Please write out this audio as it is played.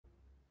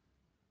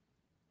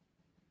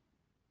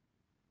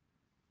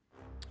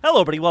Hello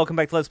everybody, welcome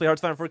back to Let's Play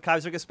Hearthstone for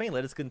Kaiserreich Spain.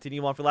 Let us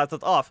continue on for last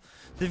left off.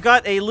 They've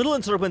got a little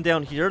encirclement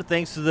down here,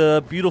 thanks to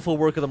the beautiful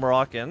work of the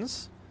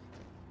Moroccans.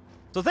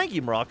 So thank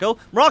you, Morocco.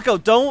 Morocco,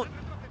 don't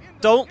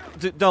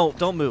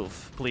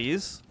move,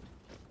 please.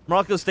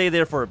 Morocco, stay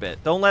there for a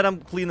bit. Don't let them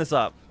clean this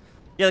up.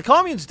 Yeah, the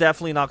commune's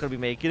definitely not going to be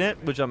making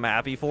it, which I'm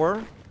happy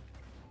for.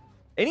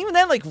 And even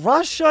then, like,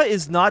 Russia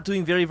is not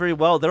doing very, very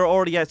well. They're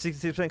already at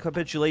 66%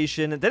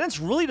 capitulation. And then it's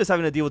really just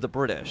having to deal with the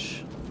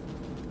British.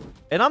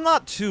 And I'm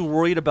not too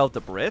worried about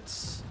the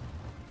Brits.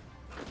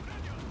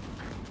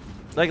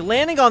 Like,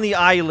 landing on the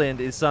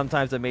island is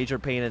sometimes a major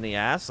pain in the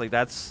ass. Like,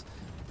 that's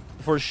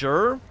for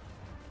sure.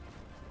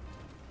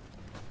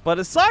 But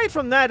aside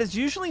from that, it's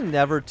usually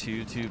never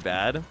too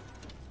bad.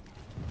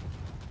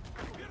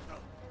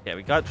 Yeah,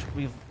 we're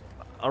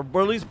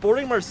at least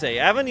boarding Marseille.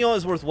 Avignon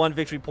is worth 1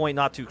 victory point,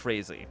 not too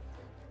crazy.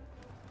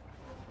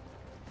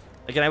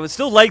 Again, I would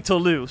still like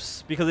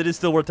Toulouse, because it is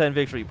still worth 10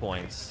 victory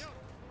points.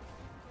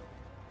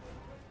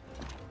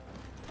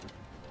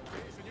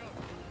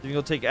 You can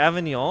go take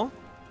Avignon.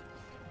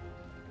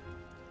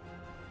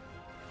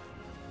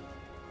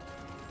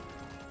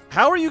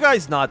 How are you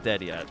guys not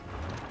dead yet?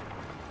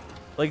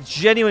 Like,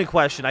 genuine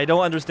question. I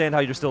don't understand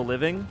how you're still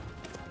living.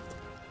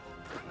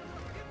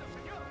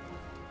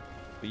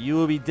 But you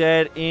will be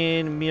dead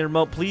in mere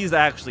moment. Please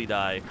actually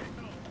die.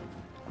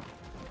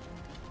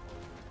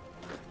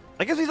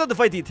 I guess we still have to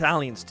fight the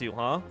Italians too,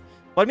 huh?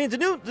 But I mean,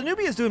 Danube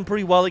is doing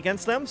pretty well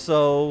against them,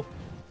 so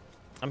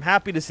I'm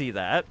happy to see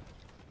that.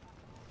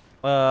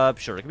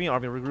 Sure. Give me an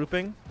army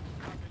regrouping.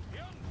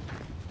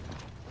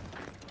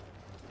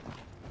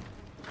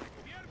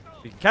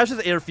 We can capture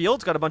the airfield.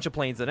 It's got a bunch of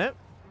planes in it.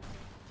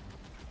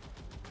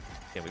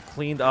 Okay, we've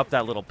cleaned up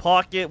that little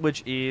pocket,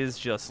 which is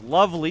just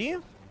lovely.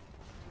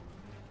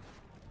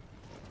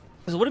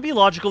 So would it be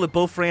logical if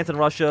both France and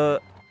Russia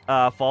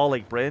fall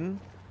like Britain?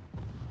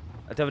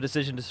 To have a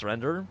decision to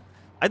surrender?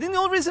 I think the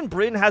only reason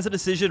Britain has a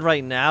decision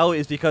right now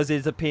is because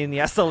it's a pain in the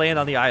ass to land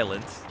on the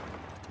island.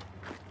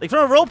 Like,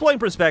 from a role-playing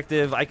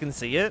perspective, I can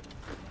see it.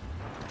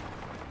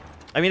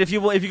 I mean, if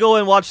you go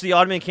and watch the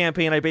Ottoman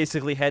campaign, I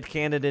basically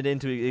headcanoned it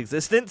into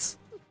existence.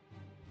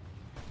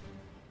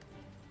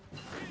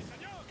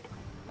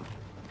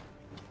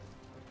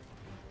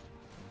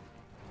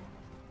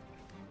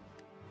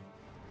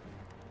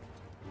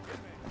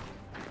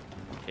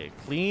 Okay,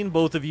 clean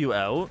both of you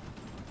out.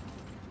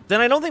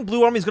 Then I don't think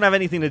Blue Army's going to have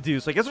anything to do.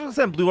 So I guess we're going to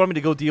send Blue Army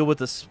to go deal with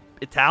the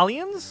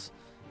Italians?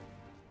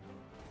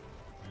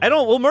 I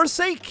don't... Will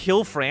Marseille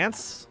kill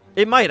France?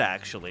 It might,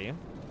 actually.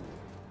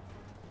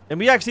 And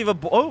we actually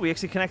have a... Oh, we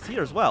actually connect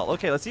here as well.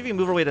 Okay, let's see if we can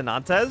move our way to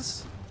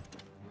Nantes.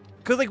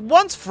 Because, like,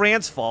 once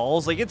France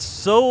falls, like, it's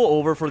so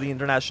over for the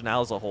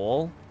Internationale as a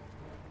whole.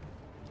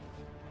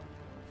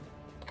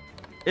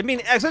 I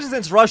mean, especially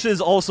since Russia is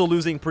also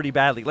losing pretty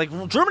badly. Like,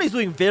 Germany's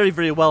doing very,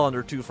 very well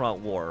under two-front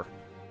war.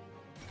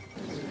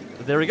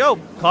 But there we go.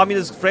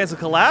 Communist France has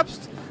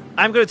collapsed.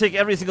 I'm going to take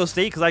every single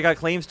state because I got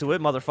claims to it,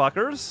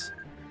 motherfuckers.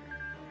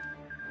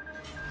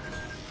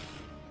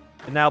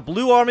 And now,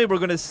 Blue Army, we're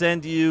going to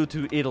send you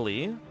to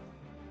Italy.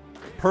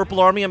 Purple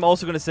Army, I'm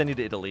also going to send you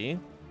to Italy.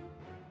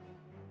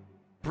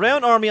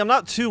 Brown Army, I'm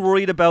not too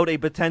worried about a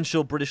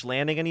potential British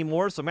landing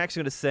anymore, so I'm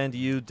actually going to send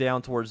you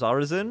down towards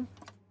Zarazin.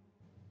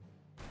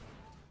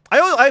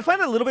 I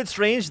find it a little bit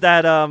strange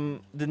that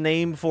the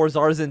name for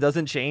Zarazin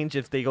doesn't change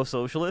if they go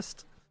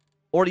socialist.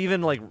 Or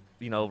even, like,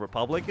 you know,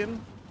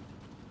 Republican.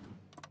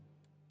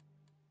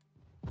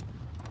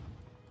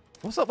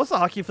 What's the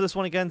hotkey for this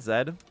one again?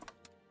 Z?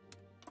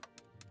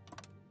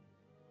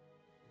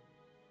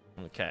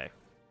 Okay.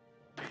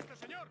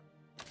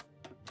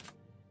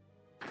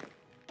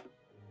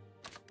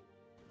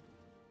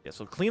 Yeah,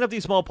 so clean up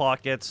these small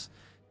pockets.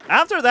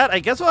 After that, I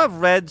guess we'll have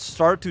Red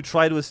start to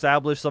try to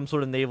establish some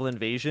sort of naval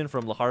invasion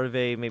from Le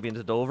Havre maybe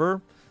into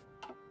Dover.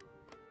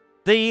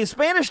 The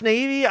Spanish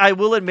Navy, I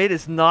will admit,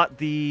 is not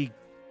the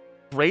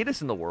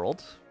greatest in the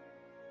world.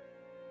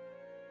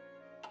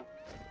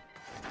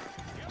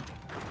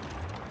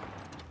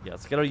 Yeah,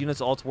 let's get our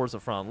units all towards the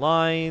front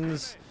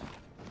lines.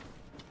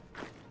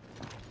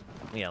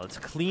 Yeah, let's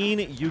clean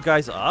you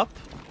guys up.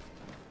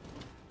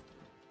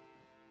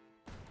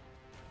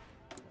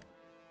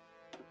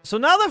 So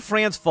now that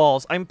France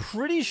falls, I'm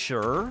pretty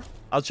sure...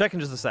 I'll check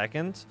in just a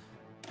second.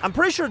 I'm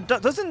pretty sure...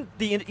 Doesn't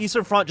the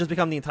Eastern Front just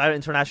become the entire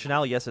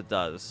Internationale? Yes, it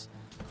does.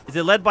 Is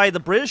it led by the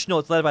British? No,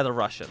 it's led by the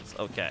Russians.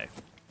 Okay.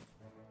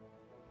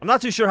 I'm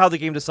not too sure how the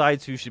game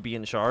decides who should be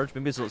in charge.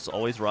 Maybe it's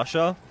always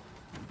Russia.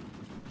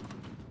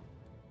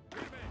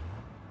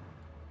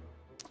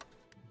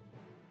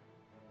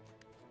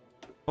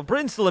 But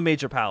Britain's still a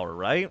major power,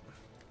 right?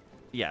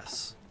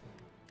 Yes.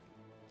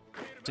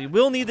 So you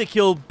will need to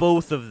kill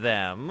both of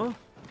them.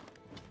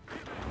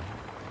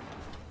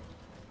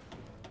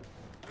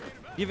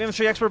 You have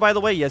infantry expert, by the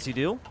way? Yes, you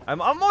do.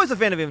 I'm always a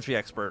fan of infantry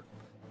expert.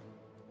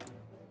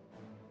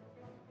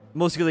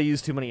 Mostly they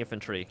use too many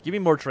infantry. Give me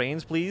more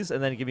trains, please,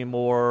 and then give me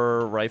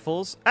more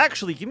rifles.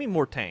 Actually, give me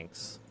more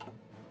tanks.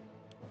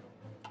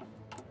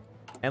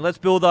 And let's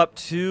build up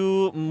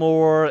 2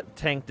 more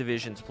tank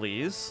divisions,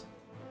 please.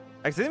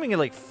 Actually, I think we can get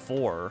like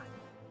 4.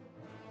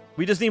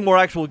 We just need more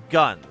actual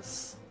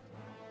guns.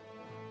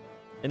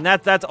 And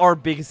that's our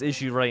biggest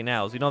issue right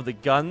now, is we don't have the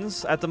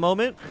guns at the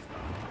moment.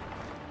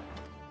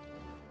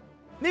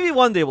 Maybe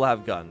one day we'll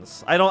have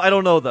guns. I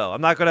don't know though.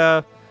 I'm not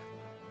gonna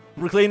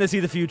claim to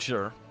see the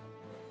future.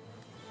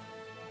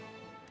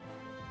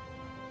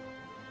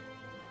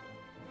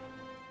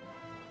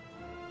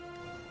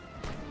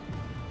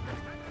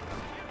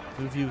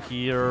 Move you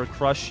here,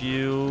 crush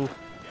you.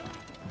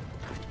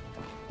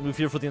 Move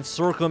here for the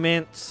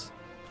encirclement.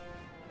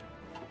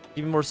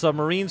 Give me more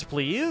submarines,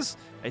 please.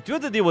 I do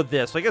have to deal with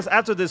this. So I guess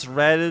after this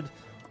red,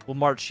 we'll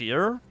march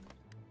here.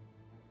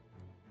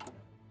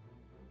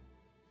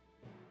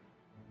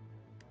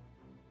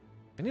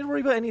 I need to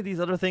worry about any of these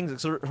other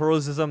things.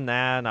 Heroism?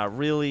 Nah, not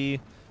really.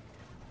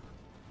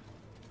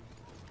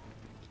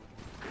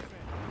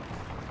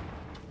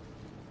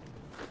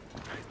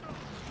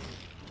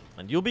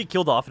 And you'll be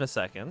killed off in a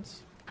second.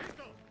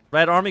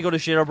 Red Army, go to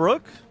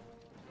Sherbrooke.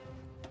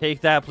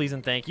 Take that, please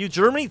and thank you.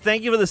 Germany,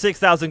 thank you for the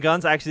 6,000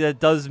 guns. Actually, that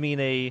does mean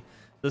a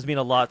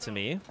lot to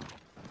me.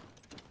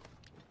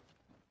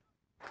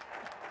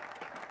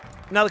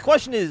 Now the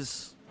question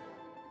is,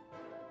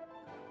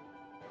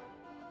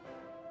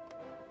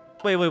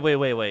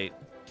 wait.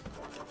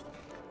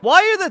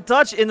 Why are the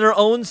Dutch in their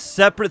own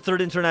separate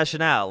Third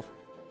Internationale?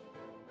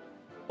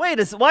 Wait,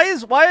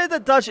 why are the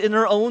Dutch in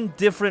their own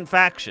different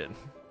faction?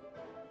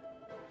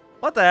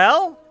 What the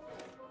hell?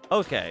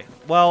 Okay,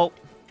 well,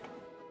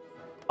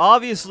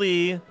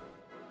 obviously,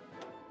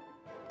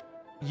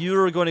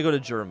 you're going to go to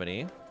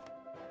Germany.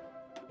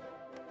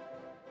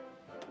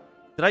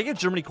 Did I get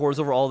Germany cores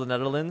over all the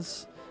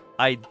Netherlands?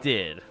 I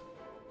did.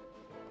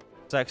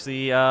 It's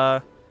actually,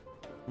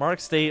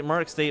 Mark State.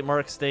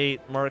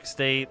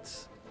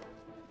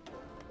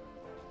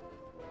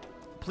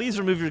 Please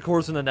remove your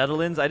cores from the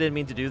Netherlands. I didn't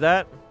mean to do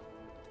that.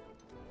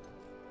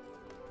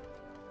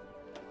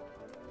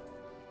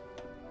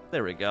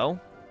 There we go.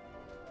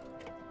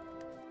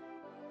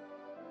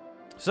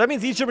 So that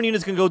means these German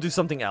units can go do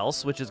something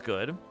else, which is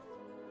good.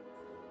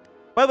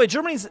 By the way,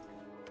 Germany's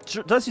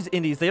Dutch East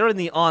Indies, they are in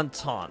the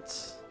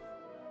Entente.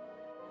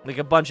 Like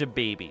a bunch of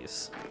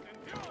babies.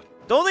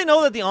 Don't they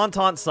know that the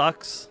Entente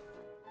sucks?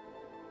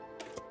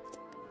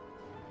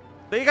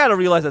 They gotta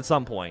realize at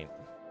some point.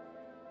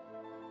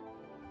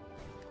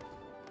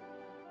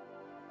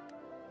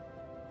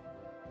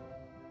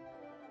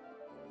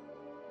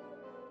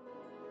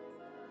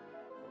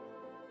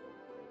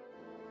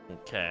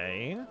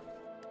 Okay.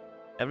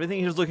 Everything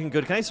here's looking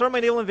good. Can I start my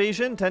naval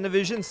invasion? 10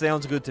 division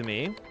sounds good to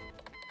me.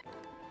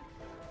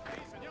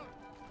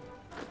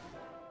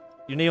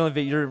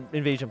 Your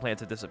invasion plans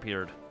have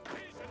disappeared.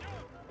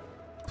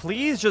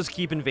 Please just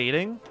keep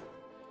invading.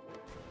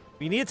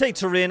 We need to take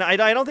Turin. I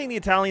don't think the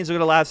Italians are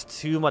going to last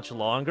too much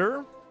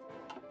longer.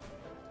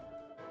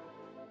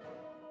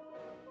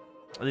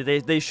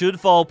 They should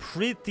fall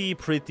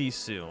pretty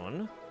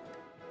soon.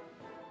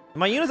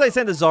 My units I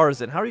sent to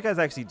Zarzin, how are you guys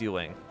actually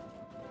doing?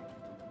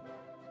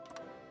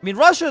 I mean,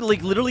 Russia,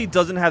 like, literally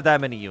doesn't have that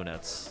many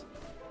units.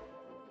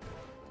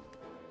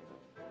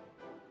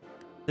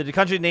 Did the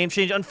country name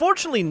change?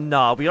 Unfortunately,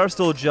 no. We are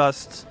still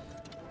just...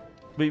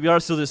 We are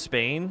still just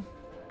Spain.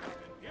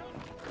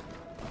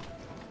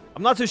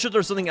 I'm not too sure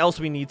there's something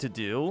else we need to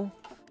do.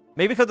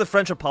 Maybe because the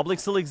French Republic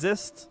still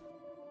exists.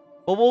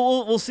 Well,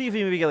 we'll see if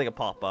we maybe get, like, a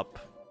pop-up.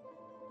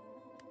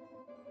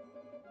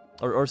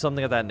 Or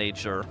something of that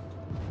nature.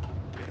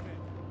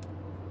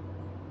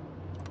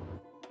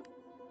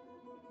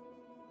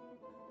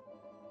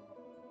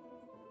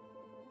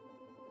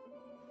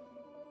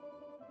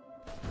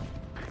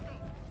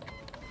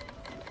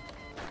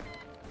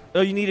 Oh,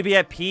 you need to be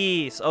at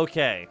peace.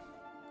 Okay.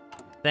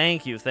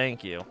 Thank you,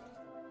 thank you.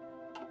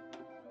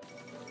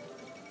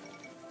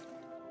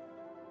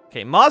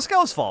 Okay,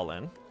 Moscow's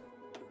fallen.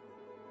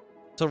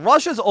 So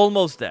Russia's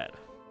almost dead.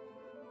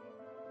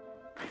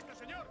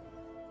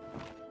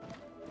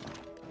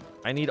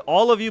 I need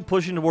all of you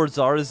pushing towards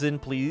Zarzin,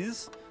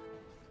 please.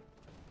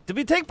 Did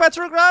we take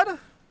Petrograd?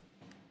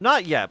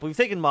 Not yet, but we've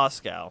taken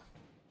Moscow.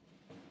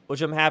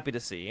 Which I'm happy to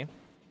see.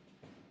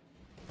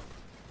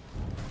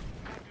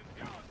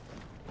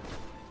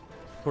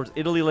 Of course,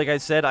 Italy, like I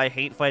said, I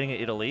hate fighting in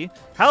Italy.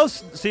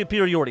 How's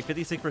superiority?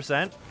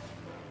 56%?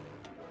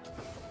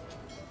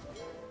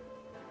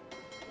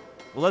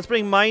 Well, let's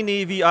bring my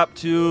navy up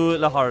to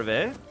Le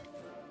Havre.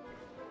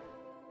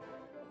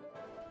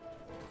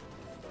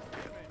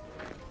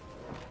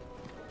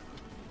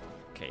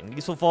 Okay,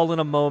 Nice will fall in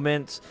a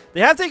moment.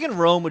 They have taken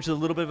Rome, which is a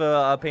little bit of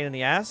a pain in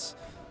the ass.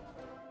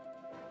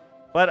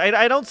 But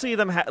I don't see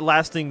them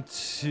lasting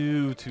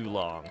too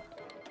long.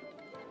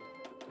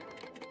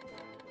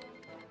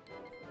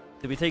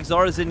 Did we take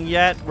Zarzin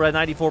yet? We're at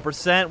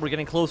 94%. We're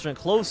getting closer and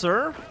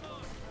closer.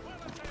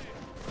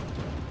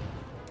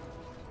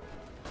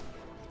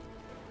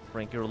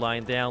 Rank your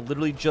line down.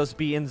 Literally just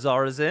be in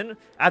Zarzin.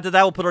 After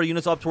that, we'll put our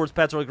units up towards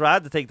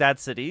Petrograd to take that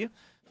city.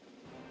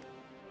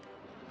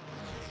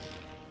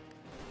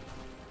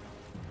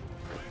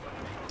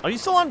 Are you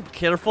still on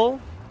careful?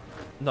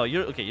 No,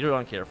 you're okay. You're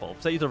on careful.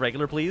 Set you to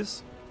regular,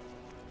 please.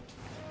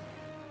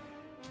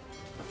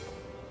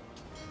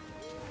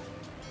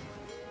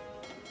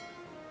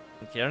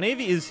 Okay, our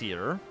navy is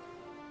here.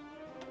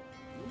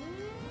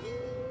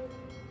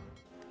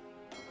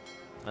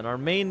 And our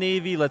main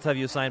navy, let's have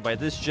you assigned by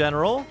this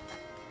general.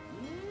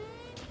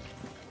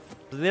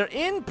 They're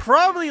in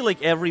probably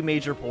like every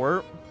major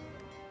port.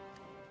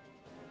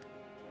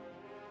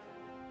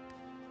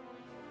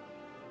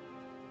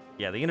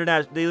 Yeah,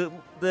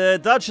 the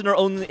Dutch and their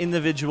own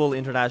individual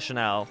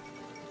international.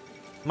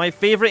 My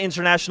favorite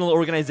international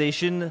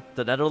organization,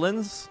 the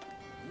Netherlands.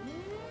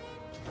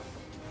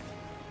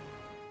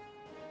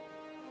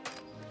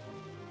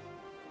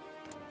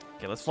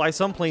 Okay, let's fly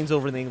some planes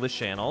over in the English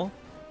Channel.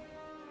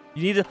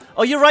 You need to...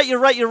 Oh, you're right, you're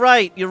right, you're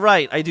right, you're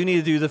right. I do need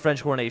to do the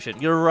French coronation.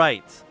 You're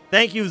right.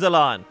 Thank you,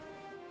 Zalan.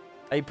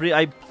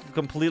 I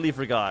completely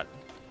forgot.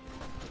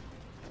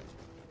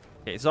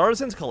 Okay,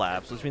 Zarzan's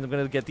collapsed, which means I'm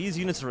going to get these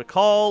units to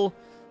recall.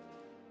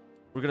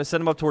 We're going to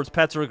send them up towards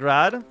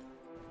Petrograd.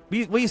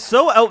 We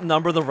so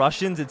outnumber the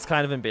Russians, it's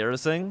kind of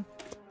embarrassing.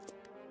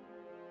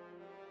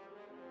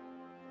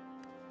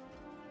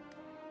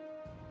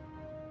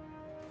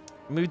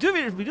 I mean, we do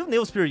have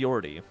naval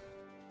superiority.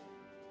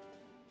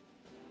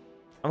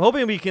 I'm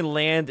hoping we can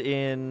land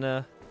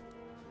in...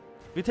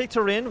 we take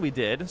Turin? We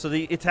did. So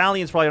the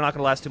Italians probably are not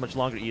going to last too much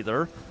longer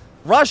either.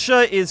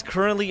 Russia is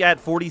currently at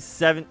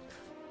 47...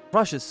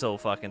 Russia's so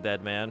fucking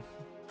dead, man.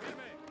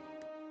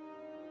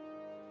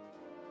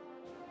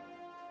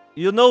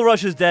 You'll know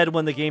Russia's dead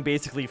when the game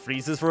basically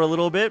freezes for a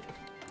little bit.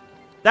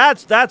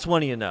 That's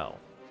when you know.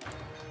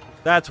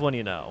 That's when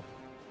you know.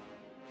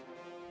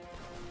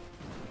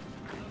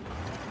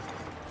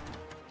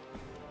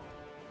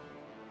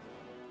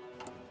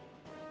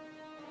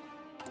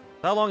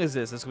 How long is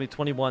this? This is going to be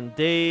 21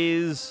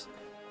 days.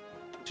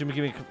 Should we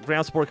give me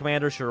ground support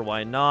commander? Sure,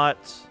 why not?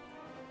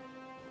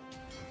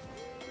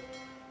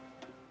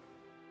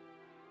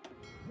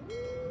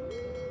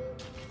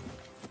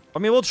 I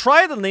mean, we'll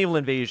try the naval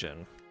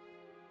invasion.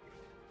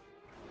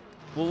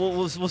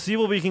 We'll see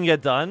what we can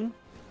get done.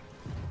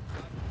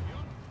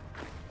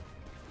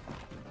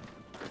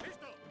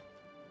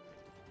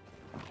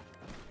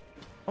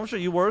 How much are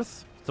you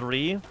worth?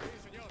 3.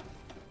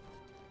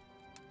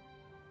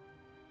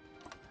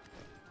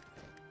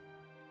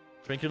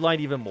 Shrink your line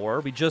even more.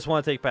 We just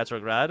want to take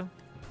Petrograd.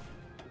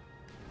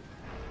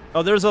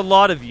 Oh, there's a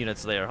lot of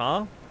units there,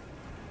 huh?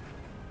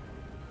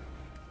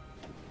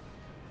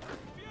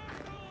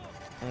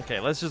 Okay,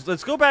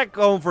 let's go back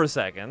home for a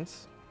second.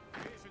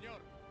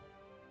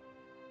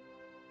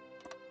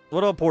 What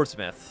about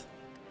Portsmouth?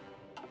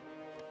 Do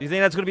you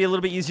think that's going to be a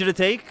little bit easier to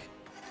take?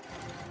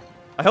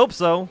 I hope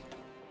so.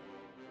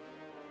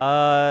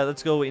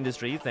 Let's go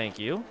industry. Thank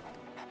you.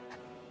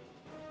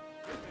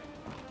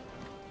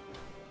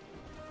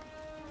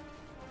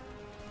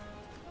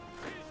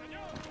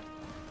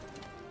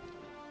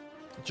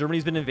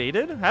 Germany's been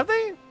invaded? Have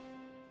they?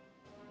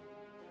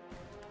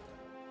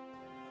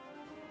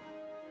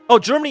 Oh,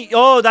 Germany.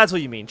 Oh, that's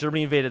what you mean.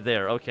 Germany invaded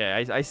there.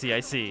 Okay, I see,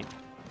 I see.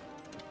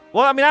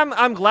 Well, I mean,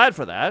 I'm glad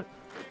for that.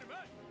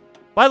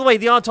 By the way,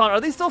 the Entente, are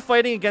they still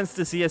fighting against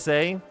the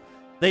CSA?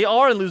 They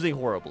are and losing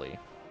horribly.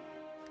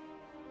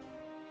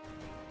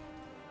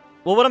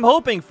 Well, what I'm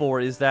hoping for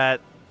is that,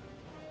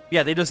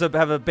 yeah, they just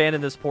have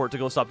abandoned this port to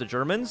go stop the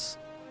Germans.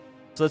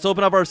 So let's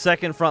open up our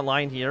second front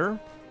line here.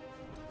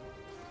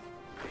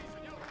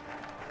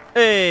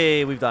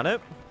 Hey, we've done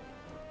it.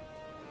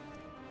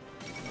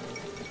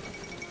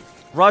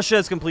 Russia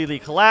has completely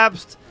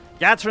collapsed.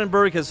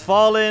 Gatlinburg has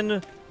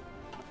fallen.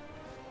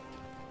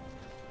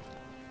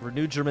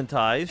 Renewed German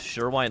ties.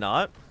 Sure, why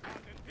not?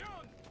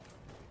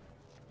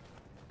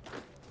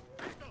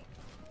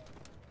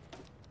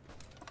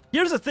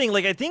 Here's the thing.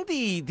 Like, I think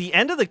the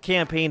end of the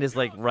campaign is,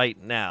 like,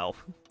 right now.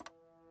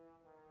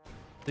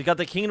 We got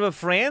the Kingdom of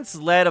France,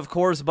 led, of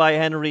course, by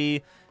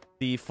Henry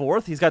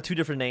IV. He's got 2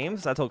 different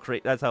names. That's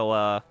how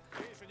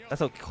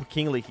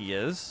kingly he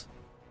is.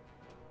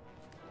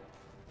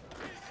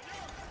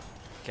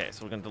 Okay,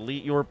 so we're gonna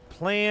delete your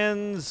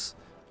plans.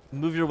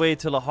 Move your way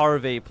to Le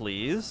Havre,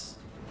 please.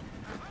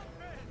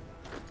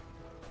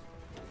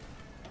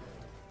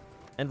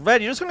 And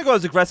Red, you're just gonna go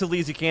as aggressively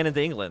as you can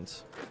into England.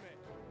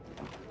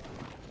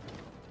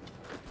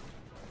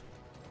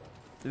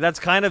 That's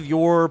kind of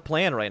your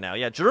plan right now.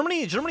 Yeah,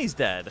 Germany's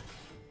dead.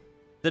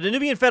 The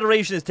Danubian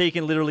Federation has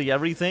taken literally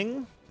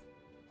everything.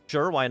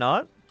 Sure, why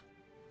not?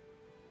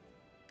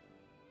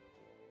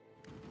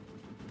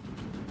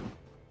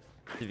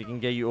 If you can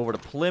get you over to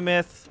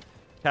Plymouth,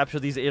 capture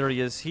these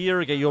areas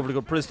here, get you over to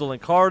go Bristol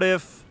and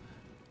Cardiff.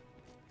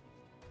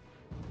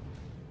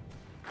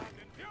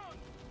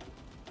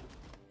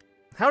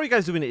 How are you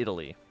guys doing in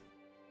Italy?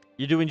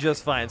 You're doing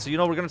just fine. So, you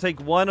know, we're going to take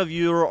one of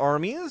your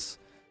armies.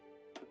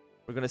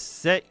 We're going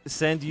to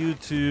send you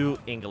to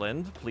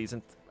England, please.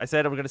 And I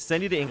said we're going to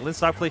send you to England.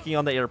 Stop clicking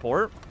on the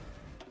airport.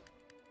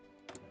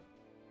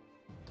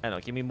 I don't know,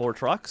 give me more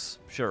trucks.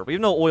 Sure, we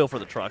have no oil for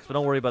the trucks, but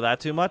don't worry about that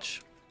too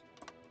much.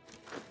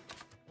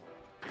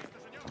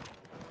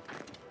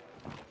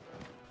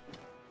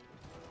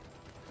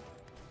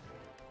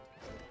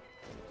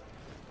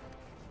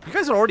 You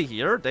guys are already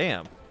here?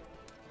 Damn.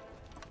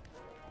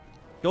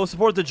 Go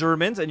support the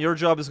Germans, and your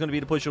job is going to be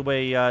to push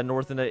away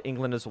north into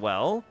England as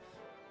well.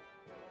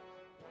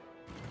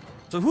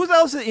 So who's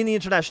else in the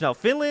international?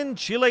 Finland,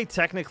 Chile,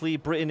 technically,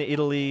 Britain,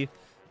 Italy.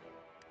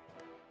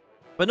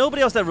 But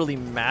nobody else that really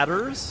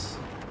matters.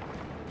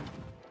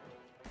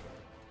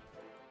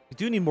 We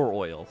do need more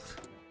oil.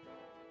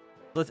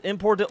 Let's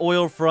import the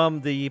oil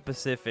from the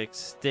Pacific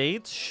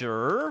states.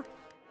 Sure.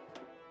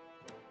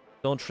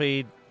 Don't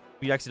trade.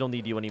 We actually don't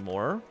need you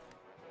anymore.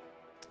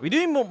 We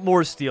do need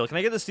more steel. Can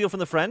I get the steel from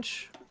the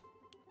French?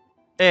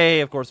 Hey,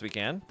 of course we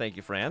can. Thank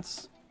you,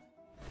 France.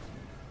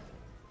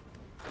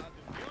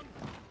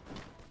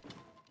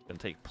 Gonna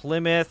take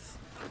Plymouth.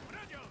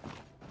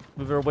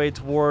 Move our way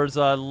towards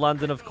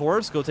London, of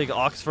course. Go take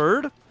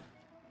Oxford.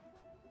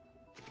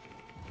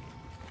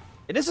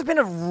 And this has been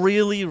a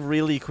really,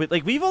 really quick...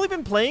 Like, we've only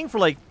been playing for,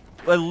 like,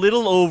 a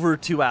little over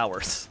 2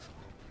 hours.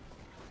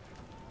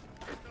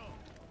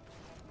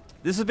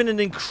 This has been an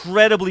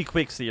incredibly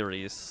quick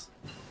series.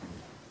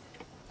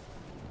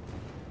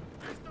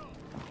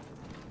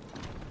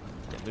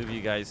 Okay, move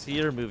you guys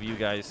here. Move you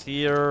guys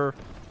here.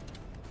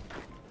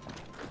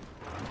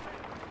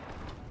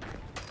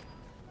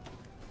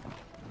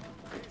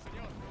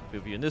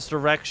 Move you in this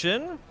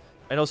direction.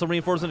 I know some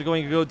reinforcements are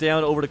going to go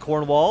down over to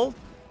Cornwall.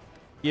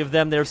 Give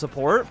them their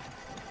support.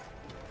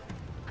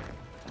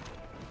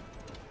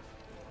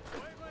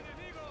 Okay,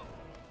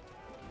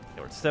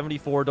 we're at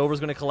 74. Dover's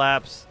going to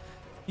collapse.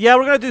 Yeah,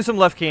 we're going to do some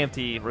left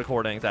KMT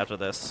recordings after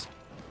this.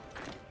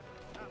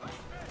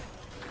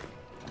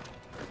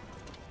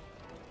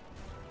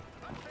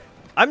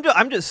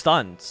 I'm just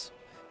stunned.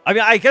 I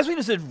mean, I guess we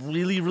just did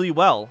really, really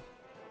well.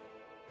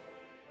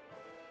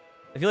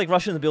 I feel like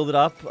Russians build it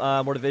up,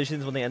 more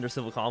divisions when they enter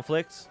civil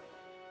conflicts.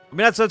 I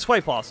mean, that's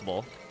quite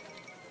possible.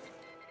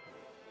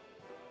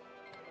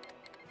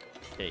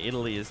 Okay,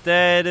 Italy is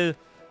dead.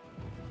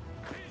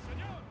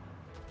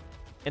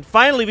 And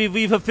finally,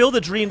 we've fulfilled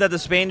a dream that the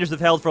Spaniards have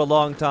held for a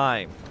long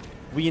time.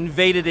 We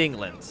invaded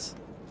England.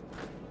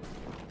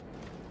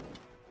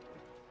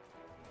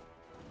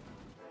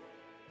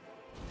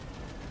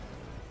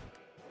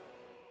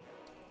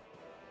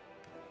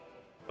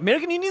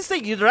 American Union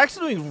State, they're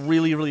actually doing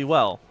really, really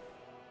well.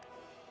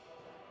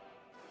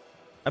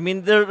 I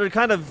mean, they're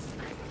kind of,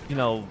 you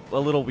know, a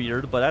little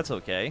weird, but that's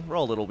okay. We're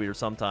all a little weird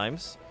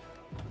sometimes.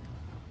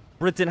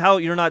 Britain, how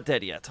you're not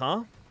dead yet,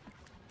 huh?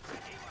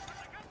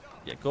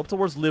 Yeah, go up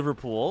towards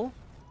Liverpool.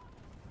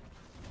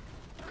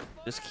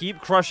 Just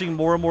keep crushing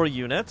more and more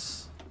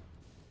units.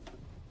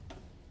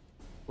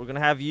 We're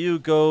gonna have you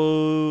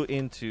go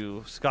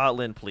into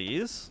Scotland,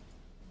 please.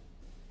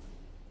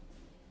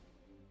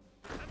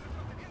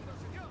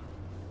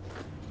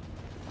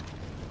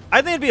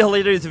 I think it'd be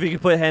hilarious if we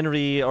could put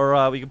Henry,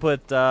 or we could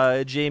put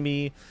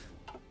Jamie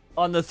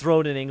on the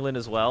throne in England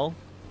as well.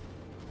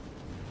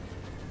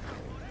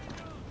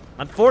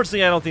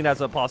 Unfortunately, I don't think that's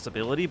a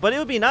possibility, but it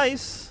would be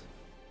nice.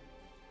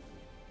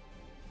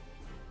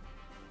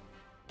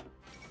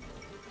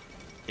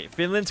 Okay,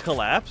 Finland's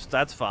collapsed.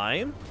 That's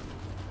fine.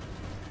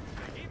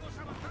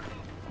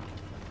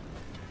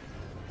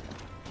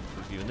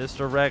 Move you in this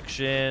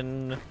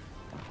direction.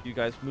 You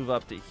guys move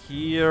up to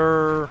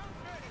here.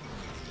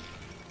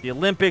 The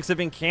Olympics have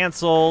been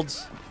canceled.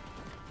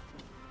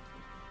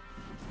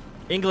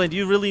 England,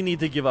 you really need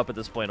to give up at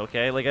this point,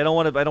 okay? Like, I don't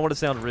want to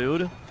sound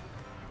rude.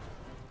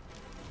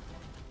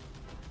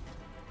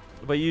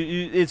 But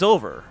it's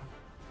over.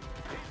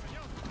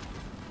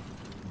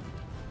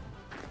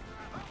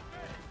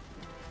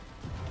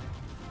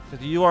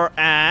 You are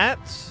at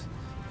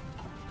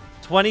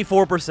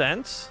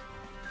 24%.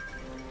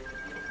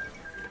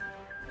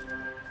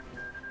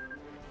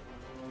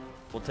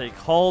 We'll take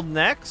Hull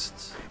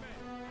next.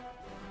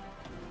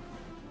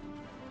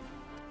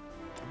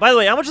 By the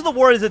way, how much of the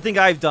war does it think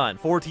I've done?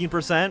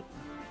 14%?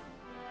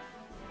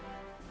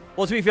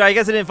 Well, to be fair, I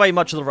guess I didn't fight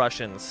much of the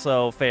Russians,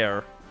 so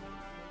fair.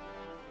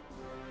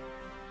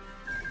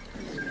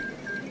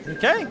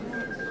 Okay.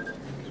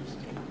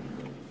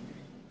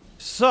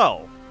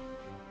 So,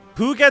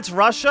 who gets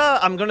Russia?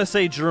 I'm gonna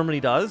say Germany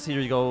does. Here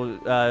you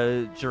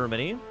go,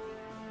 Germany.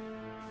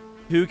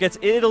 Who gets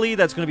Italy?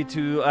 That's gonna be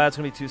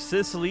two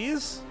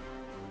Sicilies.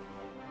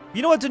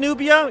 You know what,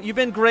 Danubia? You've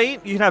been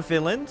great. You can have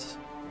Finland.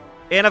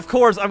 And of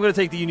course, I'm gonna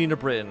take the Union of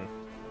Britain.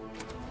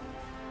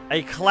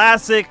 A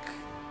classic.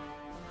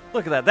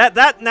 Look at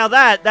that. Now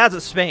that's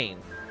a Spain.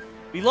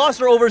 We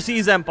lost our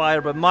overseas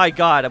empire, but my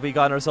God, have we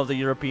gotten ourselves a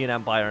European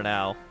empire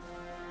now.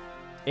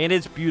 And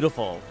it's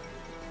beautiful.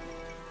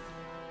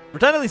 We're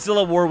technically still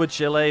at war with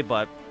Chile,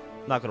 but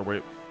not gonna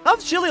worry.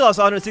 How's Chile lost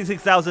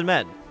 166,000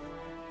 men?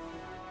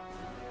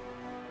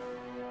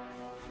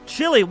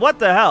 Chile, what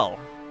the hell?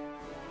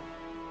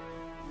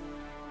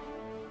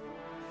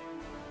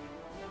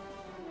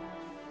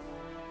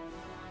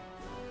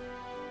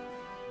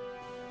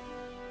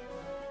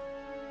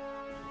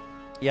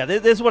 Yeah,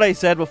 this is what I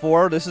said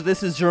before. This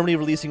is Germany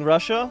releasing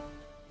Russia.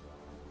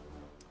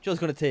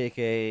 Just gonna take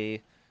a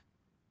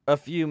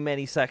few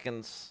many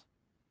seconds.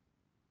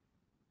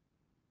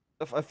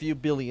 A few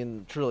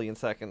billion, trillion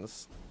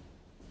seconds.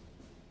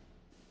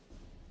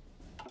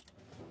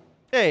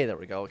 Hey, there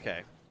we go.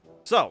 Okay.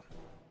 So.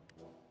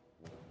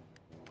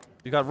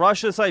 We got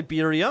Russia,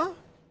 Siberia.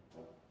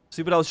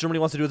 See what else Germany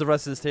wants to do with the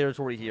rest of this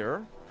territory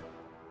here.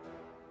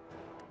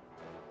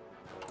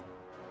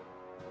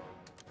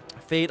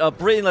 Fate of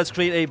Britain. Let's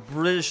create a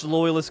British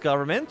loyalist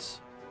government.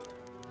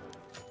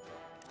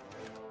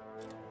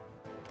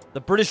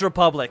 The British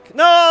Republic.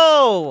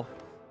 No!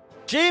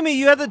 Jamie,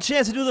 you had the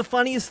chance to do the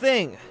funniest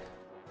thing.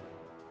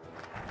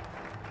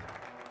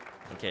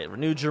 Okay,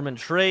 renew German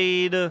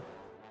trade. We're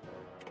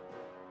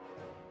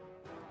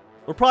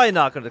probably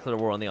not going to declare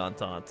war on the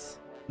Entente.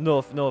 No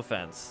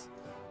offense.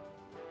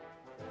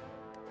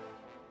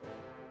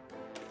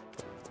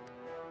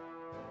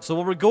 So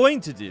what we're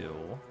going to do...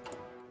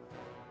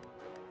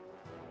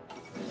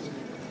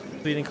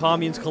 Sweden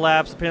communes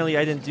collapse. Apparently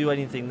I didn't do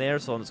anything there,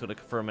 so I'm just going to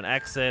confirm an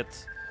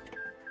exit.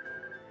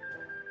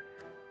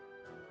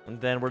 And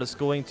then we're just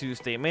going to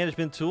state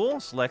management tool,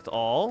 select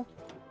all.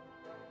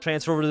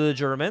 Transfer over to the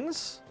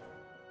Germans.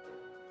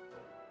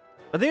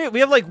 I think we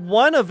have like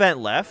one event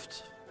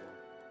left.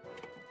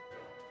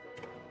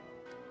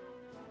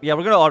 Yeah,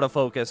 we're going to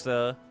autofocus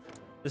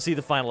to see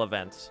the final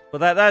event.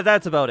 But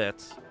that's about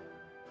it.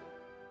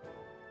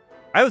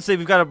 I would say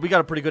we got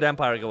a pretty good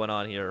empire going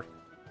on here.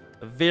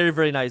 A very,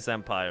 very nice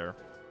empire.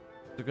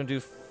 We're going to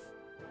do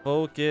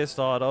focused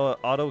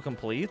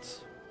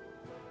auto-complete.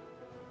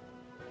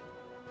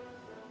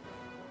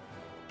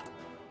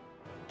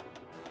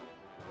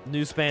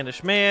 New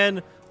Spanish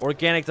Man.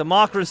 Organic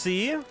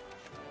democracy.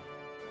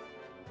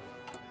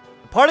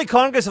 Party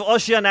Congress of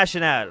Austria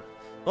Nationale.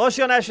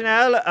 Austria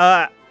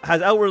Nationale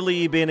has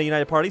outwardly been a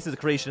united party since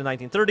the creation in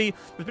 1930.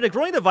 There's been a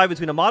growing divide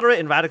between the moderate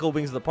and radical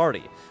wings of the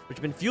party, which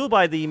have been fueled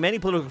by the many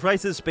political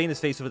crises Spain has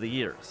faced over the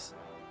years.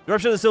 The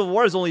eruption of the Civil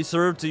War has only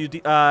served to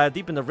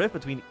deepen the rift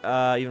between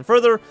even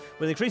further,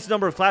 with an increased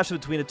number of clashes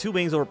between the two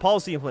wings over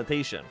policy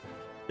implementation.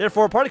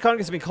 Therefore, Party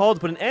Congress has been called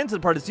to put an end to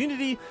the party's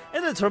unity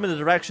and to determine the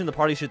direction the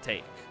party should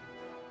take.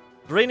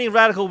 The reigning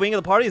radical wing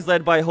of the party is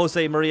led by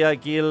Jose Maria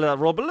Gil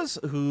Robles,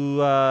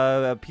 who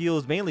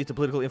appeals mainly to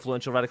political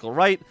influential radical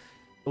right,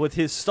 with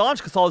his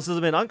staunch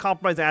Catholicism and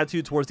uncompromising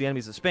attitude towards the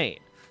enemies of Spain.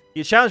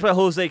 He is challenged by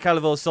Jose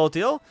Calvo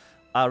Sotil,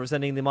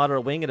 representing the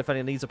moderate wing and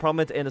defending the needs of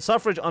Parliament and the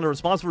suffrage under a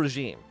responsible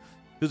regime,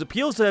 whose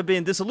appeals have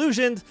been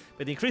disillusioned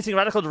by the increasing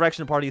radical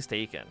direction the party has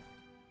taken.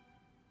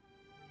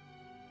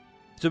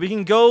 So we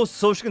can go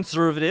social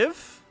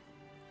conservative,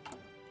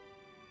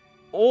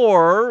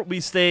 or we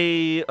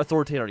stay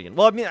authoritarian.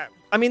 Well,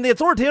 I mean, the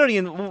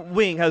authoritarian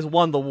wing has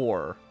won the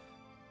war,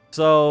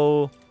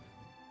 so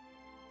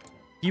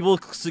he will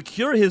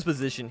secure his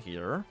position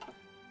here.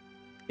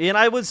 And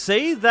I would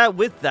say that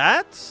with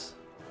that,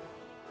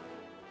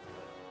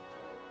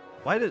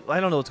 I don't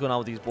know what's going on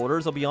with these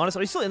borders. I'll be honest.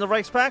 Are you still in the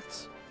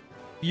Reichspakt?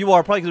 You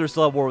are, probably because they're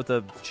still at war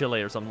with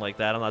Chile or something like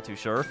that. I'm not too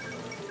sure.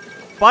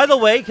 By the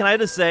way, can I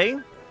just say,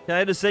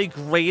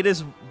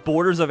 greatest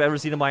borders I've ever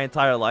seen in my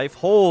entire life.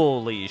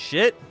 Holy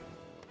shit.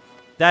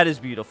 That is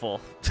beautiful.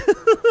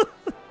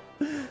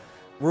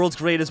 World's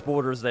greatest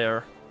borders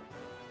there.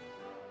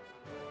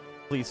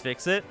 Please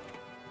fix it.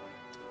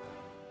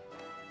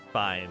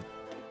 Fine.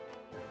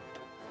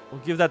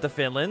 We'll give that to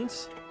Finland.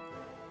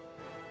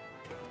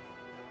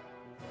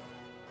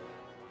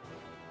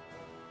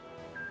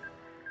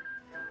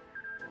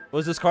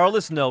 Was this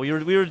Carlos? No, we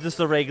were just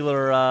a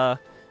regular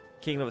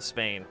Kingdom of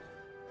Spain.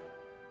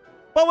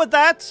 But with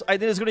that, I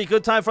think it's going to be a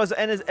good time for us to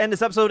end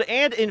this episode,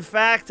 and in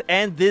fact,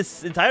 end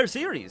this entire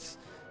series.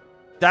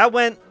 That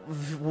went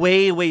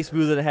way, way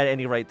smoother than it had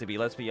any right to be,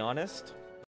 let's be honest.